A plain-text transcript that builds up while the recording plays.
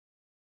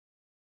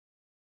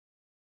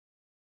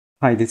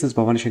Hi, this is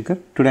Bhavan Shankar.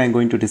 Today I am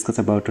going to discuss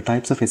about the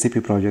types of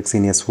SAP projects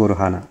in S4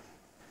 HANA.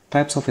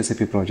 Types of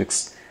SAP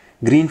projects.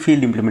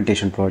 Greenfield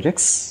implementation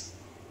projects.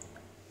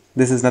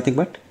 This is nothing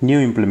but new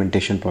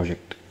implementation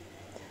project.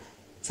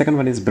 Second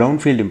one is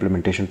brownfield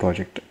implementation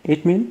project.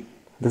 It means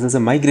this is a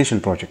migration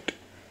project.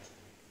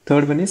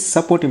 Third one is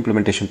support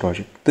implementation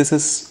project. This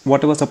is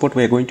whatever support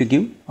we are going to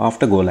give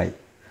after go live.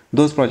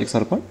 Those projects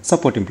are called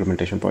support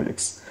implementation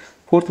projects.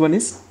 Fourth one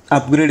is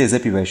upgrade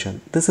SAP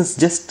version. This is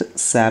just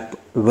SAP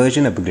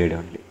version upgrade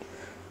only.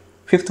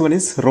 Fifth one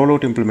is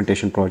rollout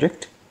implementation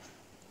project.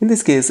 In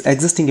this case,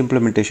 existing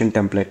implementation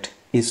template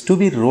is to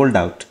be rolled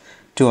out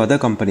to other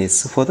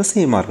companies for the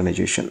same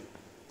organization.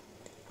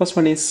 First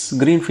one is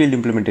greenfield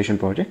implementation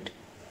project.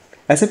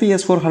 SAP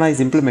S/4HANA is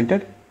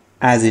implemented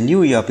as a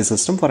new ERP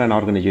system for an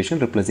organization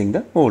replacing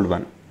the old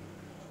one.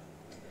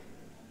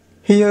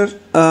 Here,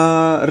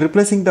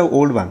 replacing the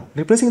old one.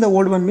 Replacing the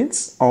old one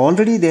means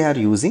already they are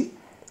using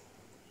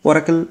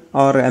Oracle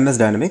or MS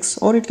Dynamics,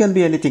 or it can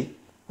be anything,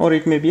 or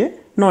it may be a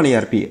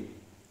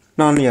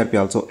non-ERP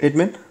also. It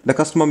means the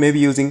customer may be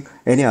using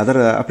any other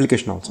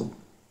application also.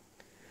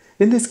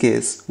 In this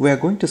case, we are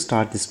going to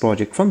start this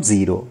project from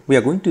zero. We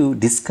are going to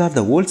discard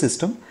the old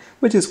system,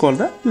 which is called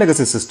the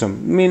legacy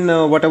system.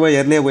 Whatever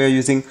earlier we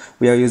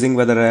are using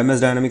whether MS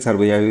Dynamics or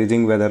we are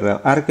using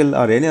whether Oracle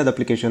or any other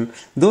application,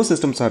 those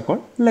systems are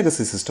called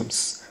legacy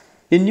systems.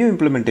 In new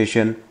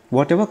implementation,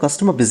 whatever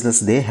customer business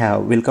they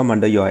have will come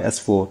under your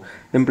S4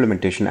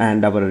 implementation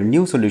and our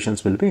new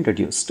solutions will be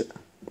introduced.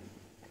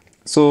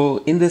 So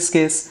in this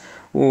case,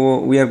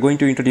 we are going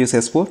to introduce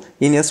S4.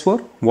 In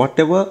S4,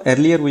 whatever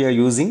earlier we are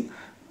using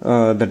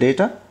the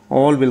data,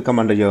 all will come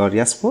under your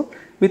S4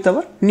 with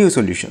our new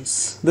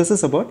solutions. This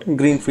is about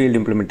greenfield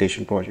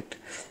implementation project.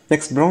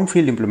 Next,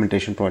 brownfield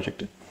implementation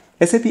project.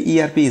 SAP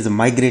ERP is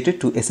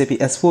migrated to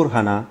SAP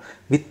S/4HANA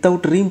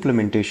without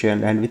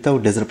re-implementation and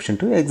without disruption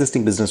to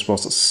existing business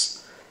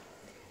process.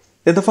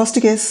 In the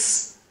first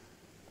case,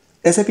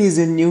 SAP is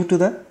new to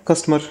the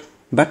customer,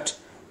 but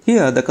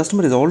here the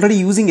customer is already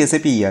using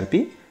SAP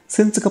ERP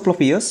since a couple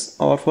of years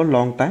or for a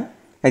long time.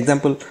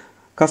 Example,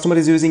 customer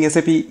is using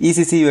SAP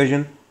ECC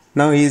version.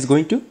 Now he is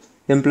going to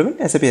implement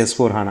SAP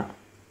S/4HANA.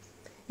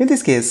 In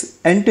this case,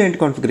 end-to-end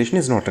configuration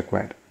is not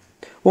required.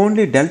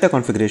 Only Delta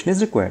configuration is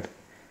required.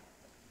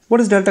 What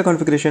is Delta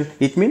configuration?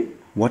 It means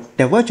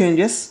whatever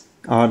changes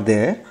are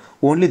there,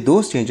 only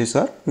those changes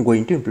are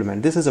going to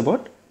implement. This is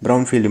about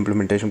brownfield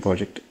implementation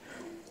project.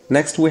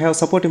 Next, we have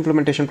support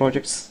implementation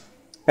projects.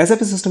 SAP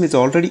system is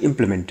already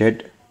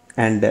implemented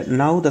and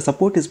now the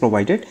support is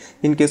provided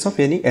in case of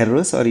any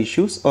errors or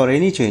issues or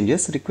any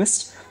changes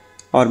requests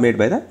are made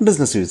by the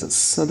business users.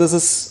 So this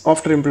is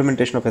after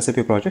implementation of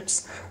SAP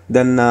projects.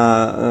 Then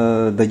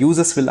the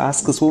users will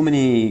ask so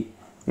many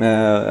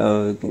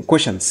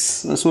questions,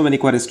 so many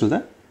queries to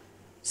the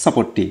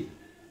support team.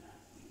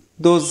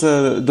 Those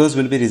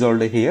will be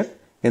resolved here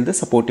in the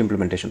support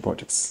implementation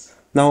projects.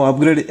 Now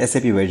upgrade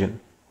SAP version.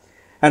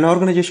 An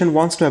organization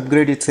wants to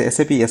upgrade its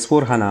SAP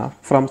S/4HANA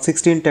from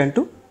 1610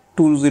 to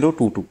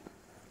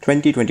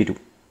 2022.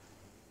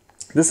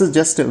 This is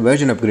just a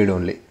version upgrade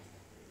only.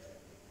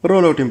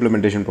 Rollout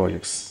implementation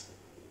projects.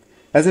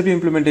 SAP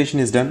implementation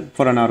is done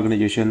for an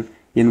organization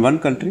in one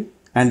country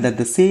and that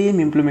the same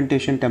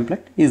implementation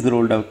template is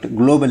rolled out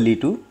globally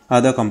to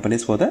other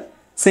companies for the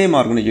same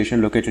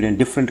organization located in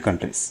different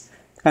countries.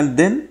 And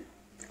then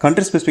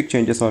country specific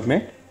changes are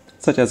made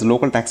such as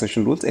local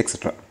taxation rules,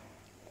 etc.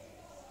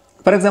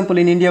 For example,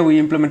 in India, we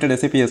implemented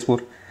SAP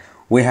S4.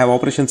 We have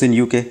operations in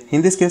UK.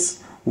 In this case,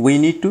 we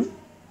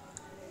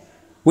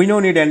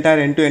don't need entire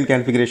end-to-end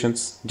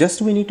configurations.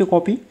 Just we need to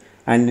copy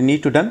and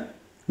need to done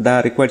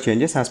the required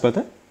changes as per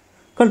the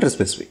country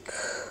specific.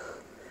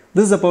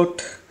 This is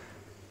about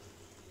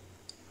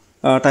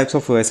types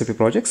of SAP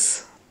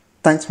projects.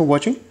 Thanks for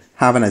watching.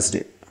 Have a nice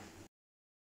day.